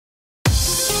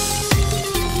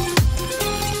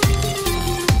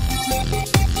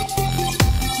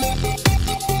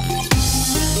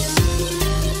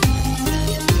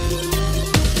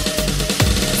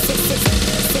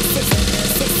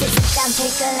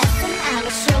lesson, I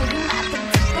will show you my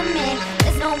predicament.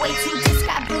 There's no way to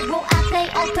describe the role I play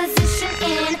or position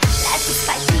in. That's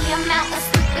despite the amount of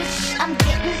stupid shit I'm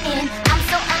getting in. I'm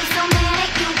so mad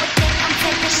at you, but then I'm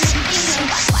taking it in.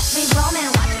 Watch me roam and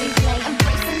watch me play,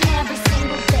 embracing every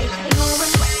single day,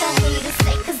 ignoring what the haters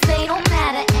say, cause they don't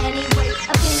matter anyway.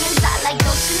 Opinions are like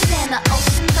oceans and the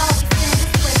oceans always feel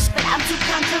this way, but I'm too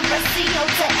controversial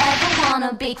to ever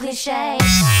wanna be cliche.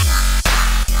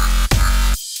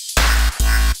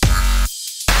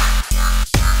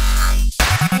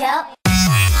 Yep.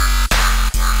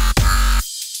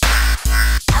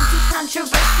 I'm too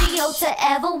controversial to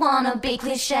ever wanna be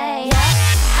cliche. Yep.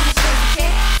 I'm a crazy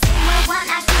chick, saying what I want,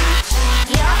 I do.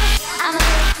 Yup. I'm a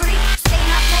little freak,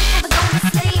 staying up late, never going to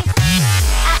sleep.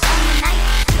 I own the night,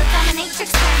 I'm the dominatrix,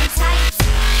 wearing tights.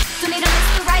 Don't need a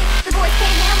Mr. Right, the boys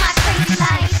can't handle my crazy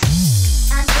life.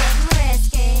 I'm getting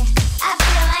risky, I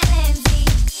feel like Lindsay.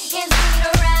 In speed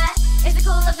or ride, is it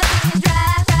cool if I can drive?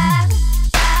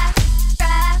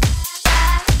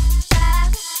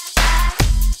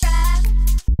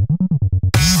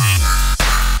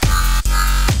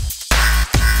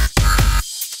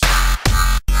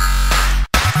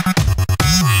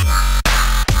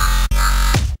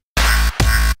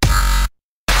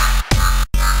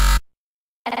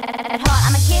 At heart,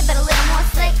 I'm a kid, but a little more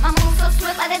slick. My moves so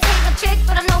swift, like they take a chick,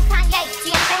 but I'm no Kanye.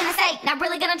 See, I'm saying I say, not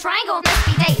really gonna try and go on this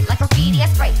date. Like graffiti, I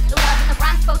spray the love in the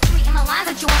rhymes, poetry in my lines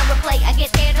that you wanna replay. I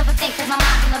get scared of a thing, cause my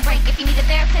mind's on the break. If you need a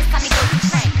therapist, tell me go to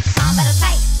train. Calm but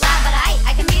tight, live but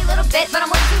I can be a little bit, but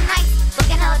I'm way too nice.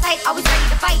 Looking hella tight, always ready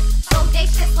to fight. Go day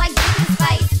shit like Jesus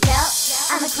Spice. Yup,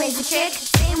 I'm a crazy chick,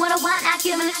 saying what I want, not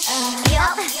giving a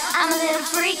yup, I'm a little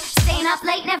freak, staying up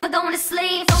late, never going to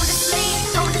sleep. Going to sleep,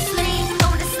 going to sleep.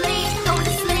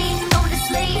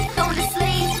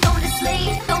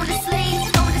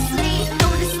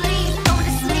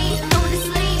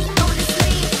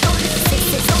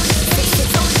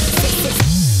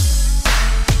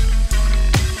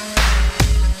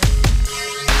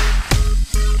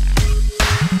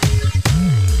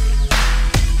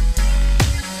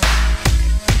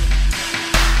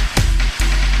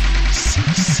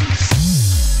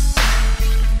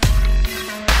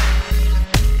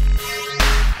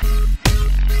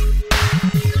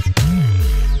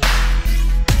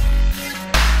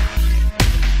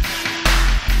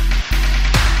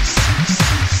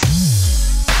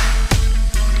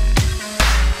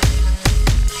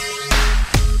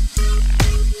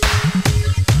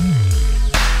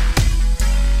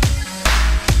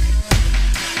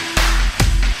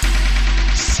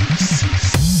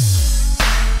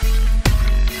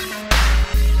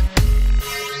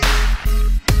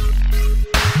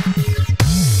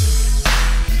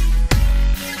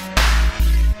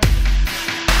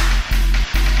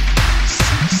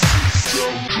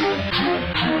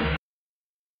 Go.